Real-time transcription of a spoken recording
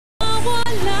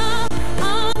nawala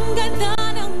ang ganda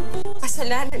ng puso.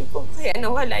 Kasalanan ko kaya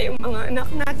nawala yung mga anak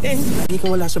natin. Hindi ka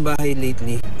wala sa bahay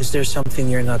lately. Is there something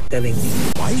you're not telling me?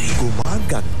 May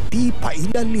gumaganti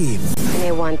pailalim. And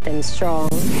I want them strong,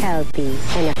 healthy,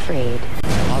 and afraid.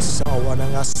 Asawa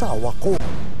ng asawa ko.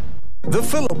 The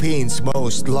Philippines'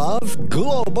 most loved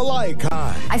global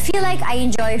icon. I feel like I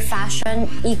enjoy fashion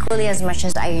equally as much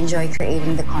as I enjoy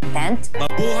creating the content.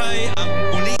 Mabuhay ang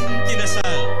muling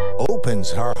kinasal. Opens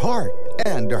her heart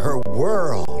and her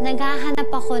world. Naghahanap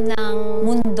ako ng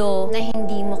mundo na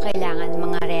hindi mo kailangan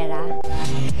mga rera.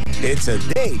 It's a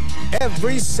date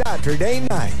every Saturday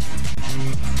night.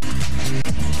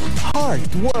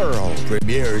 Heart World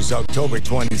premieres October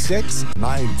 26,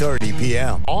 9:30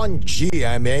 p.m. on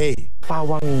GMA.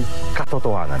 Pawang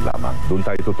katotohanan lamang. Doon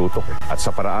tayo tututok At sa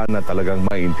paraan na talagang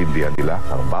maintindihan nila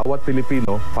ang bawat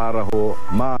Pilipino para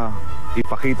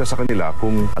ipakita sa kanila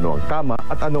kung ano ang tama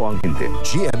at ano ang hindi.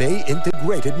 GMA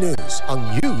Integrated News, ang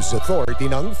news authority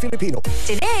ng Filipino.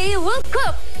 Today, we'll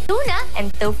cook tuna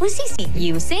and tofu sisig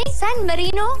using San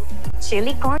Marino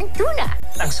chili corn tuna.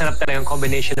 Ang sarap talagang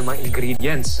combination ng mga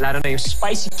ingredients, lalo na yung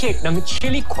spicy kick ng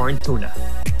chili corn tuna.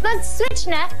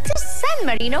 Mag-switch na to San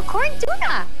Marino corn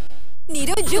tuna.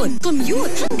 Nito June,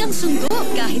 commute hanggang Sundo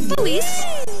kahit pawis.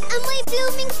 Amoy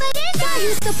blooming pa rin.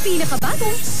 Dahil sa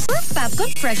pinakabagong Surf Fab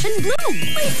Compression Bloom.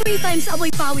 May 3 times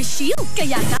amoy pawis shield,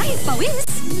 kaya kahit pawis.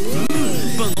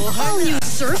 All new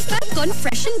Surf Fab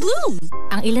Compression Bloom.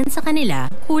 Ang ilan sa kanila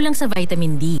kulang sa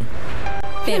vitamin D.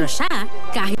 Pero siya,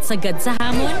 kahit sagad sa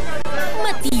hamon,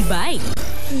 matibay.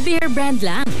 Bear Brand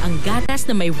lang ang gatas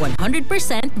na may 100%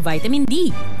 vitamin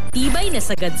D. Tibay na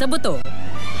sagad sa buto.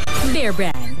 Bear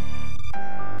Brand.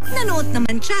 Nanood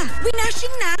naman siya.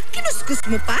 Winashing na, kinuskus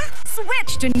mo pa?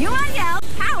 Switch to New Ariel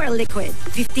Power Liquid.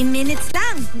 15 minutes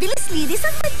lang. Bilis linis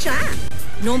ang matcha.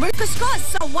 No more kuskus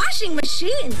sa washing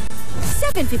machine.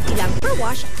 $7.50 lang per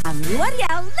wash ang New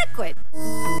Ariel Liquid.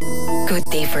 Good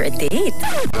day for a date.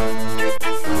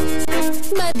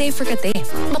 Bad day for kate.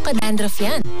 Baka dandruff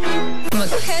yan.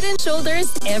 Mag-Head and Shoulders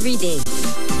every day.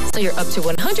 So you're up to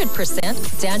 100%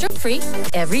 dandruff-free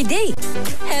every day.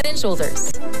 Head and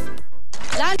Shoulders.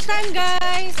 Lunchtime,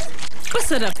 guys!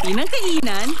 Pasarapin ang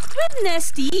kainan with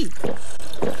Nesty.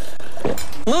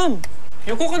 Mom,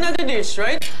 you cook another dish,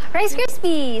 right? Rice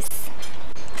Krispies.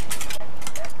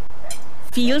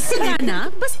 Feel sagana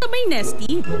basta may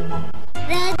Nesty.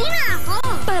 Ready na ako!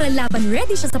 Para laban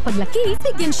ready siya sa paglaki,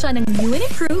 bigyan siya ng new and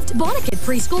improved Bonakid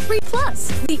Preschool 3 Plus.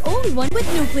 The only one with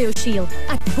Nucleo Shield.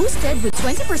 At boosted with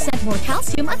 20% more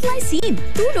calcium at lysine.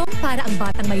 Tulong para ang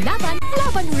batang may laban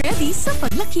ready sa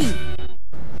paglaki.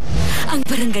 Ang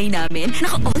barangay namin,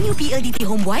 naka-all-new PLDT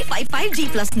Home Wi-Fi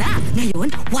 5G Plus na. Ngayon,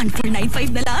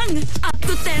 1495 na lang. Up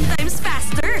to 10 times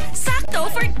faster. Sakto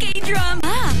for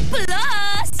K-drama.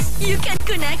 Plus, you can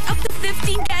connect up to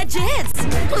 15 gadgets.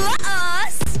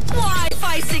 Plus,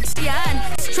 Wi-Fi 6 yan.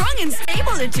 Strong and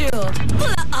stable too.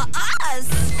 Plus,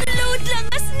 load lang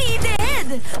as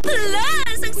needed.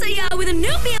 Plus, ang saya with a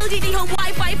new PLDT Home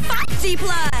Wi-Fi 5G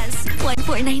Plus.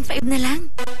 1495 na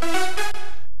lang.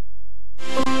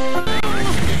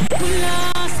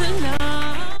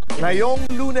 Ngayong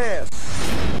Lunes,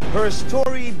 her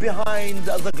story behind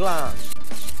the glass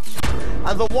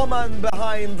and the woman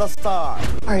behind the star.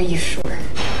 Are you sure?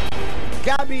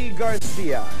 Gabby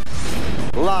Garcia,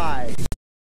 live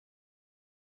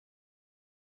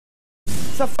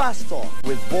sa Fast Talk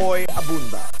with Boy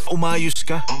Abunda. Umayos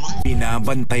ka.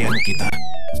 Binabantayan kita.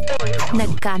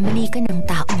 Nagkamali ka ng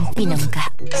taong pinangga.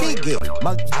 Sige,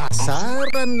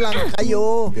 mag-asaran lang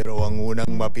kayo. Pero ang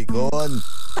unang mapikon,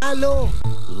 talo.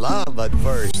 Love at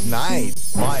First Night,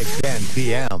 5:10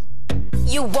 p.m.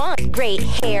 You want great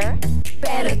hair?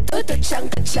 Pero tututsang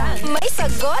ka-tsang. May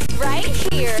sagot right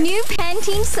here. New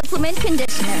Pantene Supplement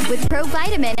Conditioner with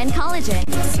Pro-Vitamin and Collagen.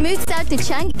 Smooths out the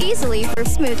chunk easily for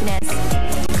smoothness.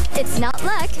 It's not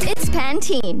luck, it's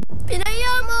Pantene.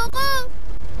 Pinaya mo ako!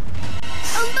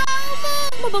 Ang baho mo!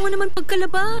 Mabango naman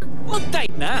pagkalaba.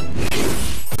 Mag-Tide na!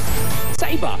 Sa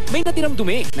iba, may natirang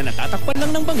dumi na natatakpan lang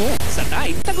ng bango. Sa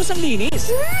Tide, tagos ang linis.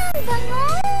 Bango!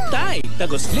 Tide,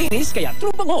 tagos linis kaya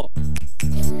true bango.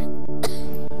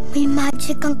 May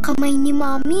magic ang kamay ni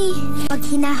Mommy. Pag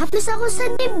hinahaplos ako sa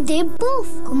dibdib, poof!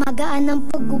 Gumagaan ang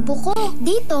pagbubuko.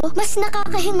 Dito, mas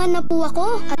nakakahinga na po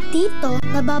ako. At dito,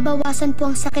 nababawasan po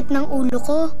ang sakit ng ulo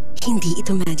ko. Hindi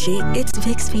ito magic. It's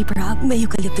Vicks Vapor Rub. May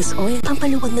eucalyptus oil,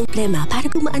 pampaluwag ng plema para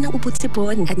gumaan ang upot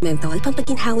sipon. At menthol,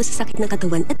 pampaginhawa sa sakit ng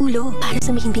katawan at ulo para sa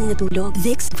mahimbing na tulog.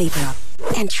 Vicks Vapor Rub.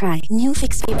 And try new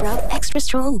Vicks Vapor Rub Extra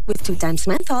Strong with 2 times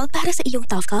menthol para sa iyong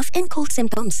tough cough and cold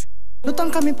symptoms.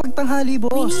 Lutang kami pagtanghali,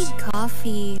 boss. We need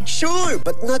coffee. Sure,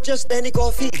 but not just any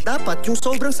coffee. Dapat yung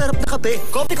sobrang sarap na kape.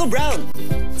 Coffee ko brown.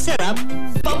 Sarap,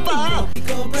 pampaap.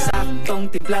 Saktong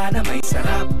timpla na may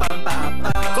sarap,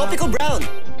 pampaap. Coffee ko brown.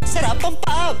 Sarap,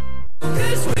 pampaap.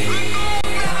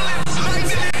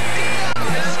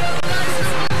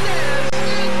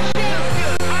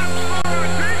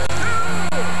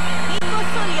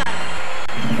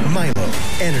 Milo,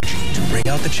 energy to bring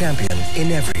out the champion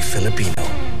in every Filipino.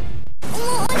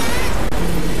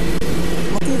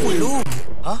 Makukulog.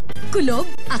 Ha? Kulog?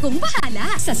 Akong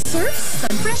bahala sa Surf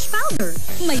Sun Fresh Powder.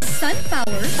 May sun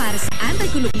power para sa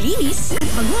anti-kulog linis at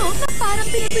bango na parang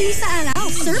pinatuyo sa araw.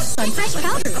 Surf Sun Fresh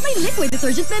Powder. May liquid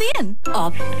detergent na rin.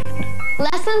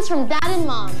 Lessons from Dad and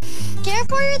Mom. Care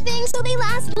for your things so they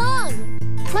last long.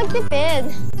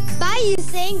 Magtipid. By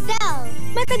using Dell.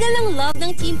 Matagal ang love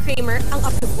ng Team Kramer ang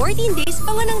up to 14 days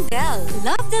bango ng Dell.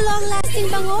 Love the long-lasting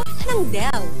bango ng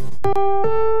Dell.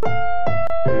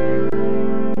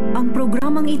 Ang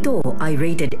programang ito ay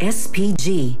rated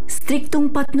SPG. Striktong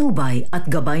patnubay at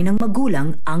gabay ng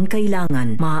magulang ang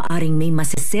kailangan. Maaaring may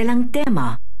masiselang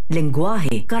tema,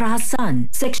 lengguwahe,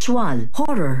 karahasan, sexual,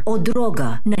 horror o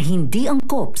droga na hindi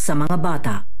angkop sa mga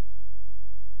bata.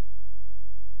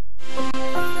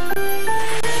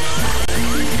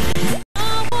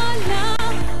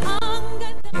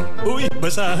 Uy,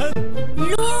 basahan!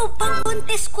 Lo,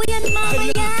 pang-contest ko yan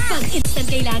mamaya. Pag instant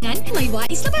kailangan, may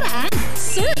wais na paraan.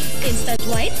 Surf! Instant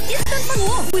white, instant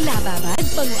pango. Mula babad,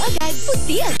 pango agad,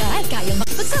 puti agad. Kayang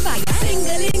makipagsabayan. Ang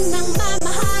galing ng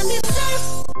mamahalin, Surf!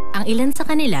 Ang ilan sa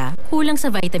kanila kulang sa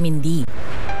vitamin D.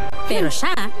 Pero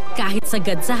siya, kahit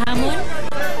sagad sa hamon,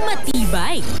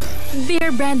 matibay. Bear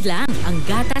Brand lang ang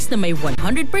gatas na may 100%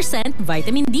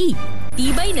 vitamin D.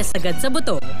 Tibay na sagad sa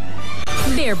buto.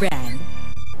 Bear Brand.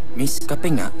 Miss, kape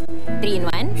nga.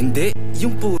 3-in-1? Hindi,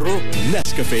 yung puro.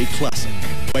 Nescafe Classic.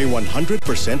 May 100%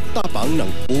 tapang ng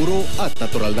puro at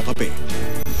natural na kape.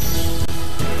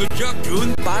 Good job,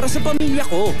 June. Para sa pamilya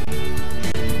ko.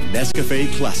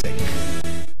 Nescafe Classic.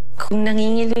 Kung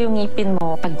nangingilo yung ngipin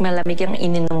mo, pag malamig ang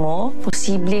ininom mo,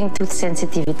 posibleng tooth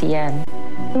sensitivity yan.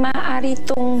 Maaari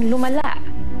itong lumala.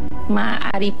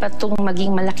 Maaari pa itong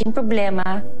maging malaking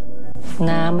problema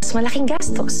na mas malaking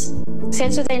gastos.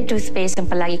 Sensodyne toothpaste ang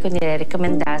palagi ko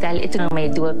nire-recommenda dahil ito nang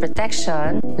may dual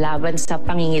protection laban sa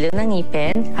pangingilo ng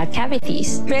ngipin at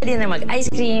cavities. Pwede na mag-ice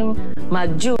cream,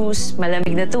 mag-juice,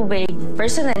 malamig na tubig.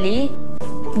 Personally,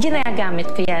 ginagamit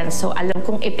ko yan so alam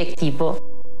kong epektibo.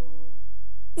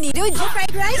 Need a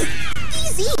fried rice?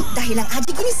 Easy! Dahil ang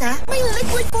Aji Ginisa may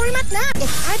liquid format na.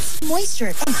 It adds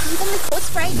moisture and evenly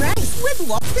coats fried rice with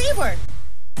wok flavor.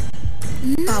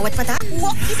 Bawat pata,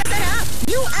 wok isa sarap.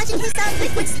 New Aji Ginisa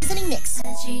liquid seasoning mix.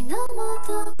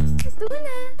 Ito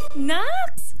na.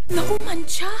 Nax! Naku,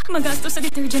 mancha. Magastos sa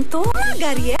detergent to.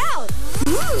 Magariel!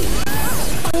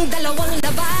 Pang dalawang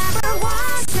laba. Per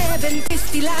wash,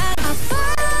 750 lang.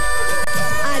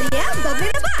 Ariel, doble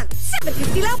na ba?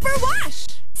 750 lang per wash.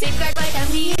 Safeguard by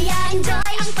Pamilya.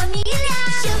 Enjoy ang pamilya.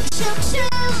 Shook, shook,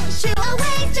 shook. Shook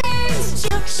away germs.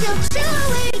 Shook, shook, shook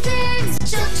away germs.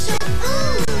 Shook, shook,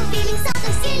 ooh. Feeling soft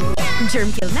ang skin niya.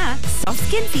 Germ kill na, soft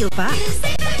skin feel pa.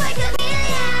 Safeguard by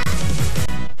Pamilya.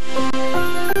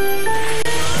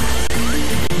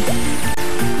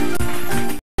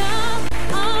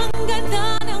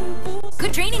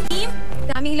 Good training, team.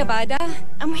 Daming labada.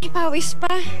 Amoy pawis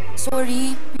pa.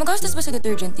 Sorry, magastos ba sa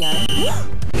detergent yan?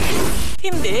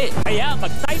 Hindi. Kaya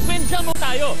mag-Typewin Jumbo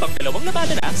tayo. Pang dalawang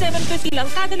labada na, 750 lang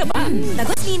kada laba.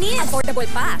 Lagos linis. Affordable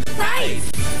pa. Right!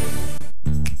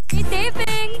 May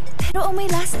taping. Pero amoy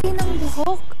lasting ng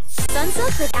buhok.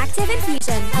 Sunsilk with Active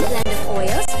Infusion. A blend of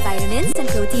oils, vitamins, and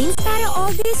proteins para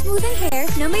all-day smoothing hair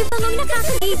na may bangong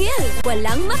nakakapigil.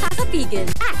 Walang makakapigil.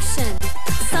 Action!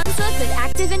 Sunsilk with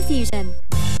Active Infusion.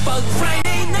 Pag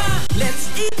Friday na, let's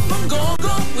eat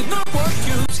monggogo with no pork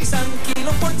cubes. 1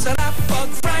 kilong pork sarap. Pag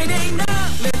Friday na,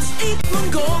 let's eat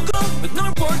monggogo with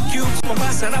no pork cubes.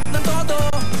 Mapasarap ng todo.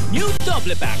 New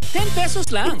double pack, 10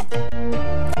 pesos lang.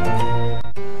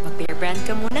 Mag-Bear Brand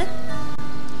ka muna.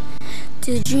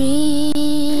 To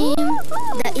dream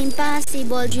the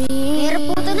impossible dream. Hirap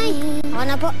po ito, Nay. Ako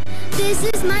na po. This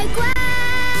is my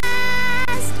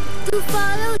quest to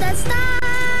follow the star.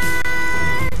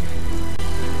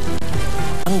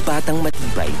 Ang batang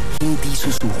matibay, hindi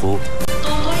susuko.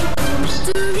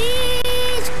 To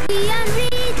reach the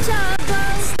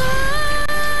unreachable star.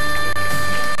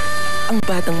 Ang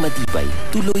batang matibay,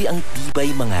 tuloy ang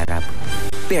tibay mangarap.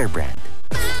 Bear Brand.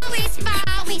 Pawis,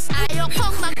 pawis,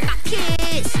 ayokong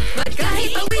magpakis. Ba't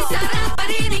kahit pawis, sarap pa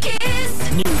rin ikis.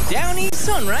 New Downy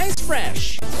Sunrise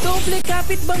Fresh. Doble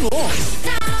kapit bango.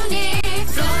 Downy,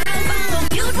 floral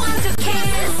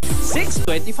Just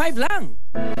 25 lang.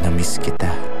 Namiss kita.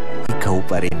 Ikaw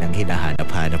pa rin ang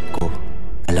hinahanap-hanap ko.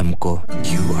 Alam ko,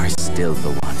 you are still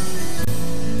the one.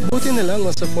 Buti na lang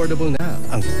mas affordable na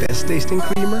ang best tasting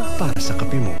creamer para sa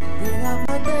kape mo.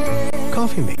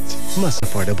 Coffee Mate, mas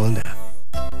affordable na.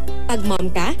 Pag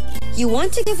mom ka, you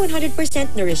want to give 100%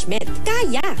 nourishment.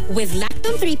 Kaya! With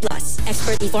Lactome 3+.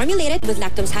 Expertly formulated with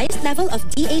Lactome's highest level of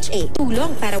DHA.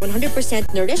 Tulong para 100%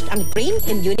 nourished ang brain,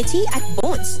 immunity at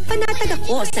bones. Panatag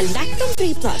ako sa Lactome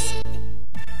 3+.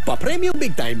 Pa-premium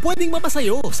Big Time pwedeng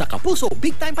mapasayo sa Kapuso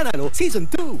Big Time Panalo Season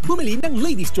 2. Bumili ng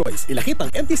Ladies' Choice. Ilakip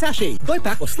ang empty sachet, toy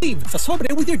pack o sleeve sa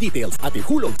sobre with your details at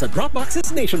ihulog sa drop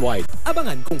boxes nationwide.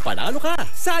 Abangan kung panalo ka.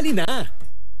 Sali na!